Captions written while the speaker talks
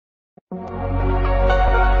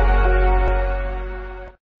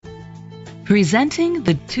Presenting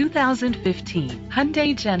the 2015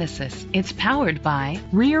 Hyundai Genesis. It's powered by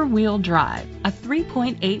rear-wheel drive, a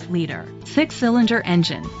 3.8-liter, 6-cylinder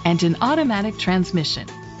engine, and an automatic transmission.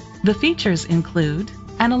 The features include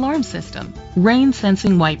an alarm system,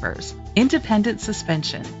 rain-sensing wipers, independent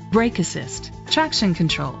suspension, brake assist, traction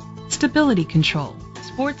control, stability control,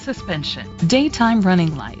 sport suspension, daytime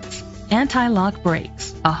running lights, anti-lock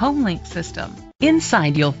brakes, a home-link system.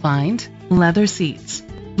 Inside you'll find leather seats,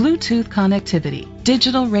 Bluetooth connectivity,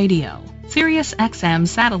 digital radio, Sirius XM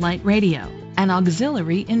satellite radio, an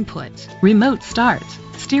auxiliary input, remote start,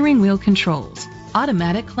 steering wheel controls,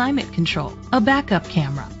 automatic climate control, a backup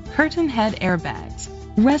camera, curtain head airbags.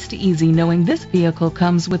 Rest easy knowing this vehicle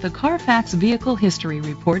comes with a Carfax Vehicle History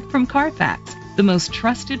Report from Carfax, the most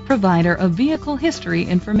trusted provider of vehicle history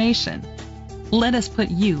information. Let us put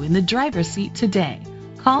you in the driver's seat today.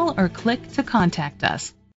 Call or click to contact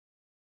us.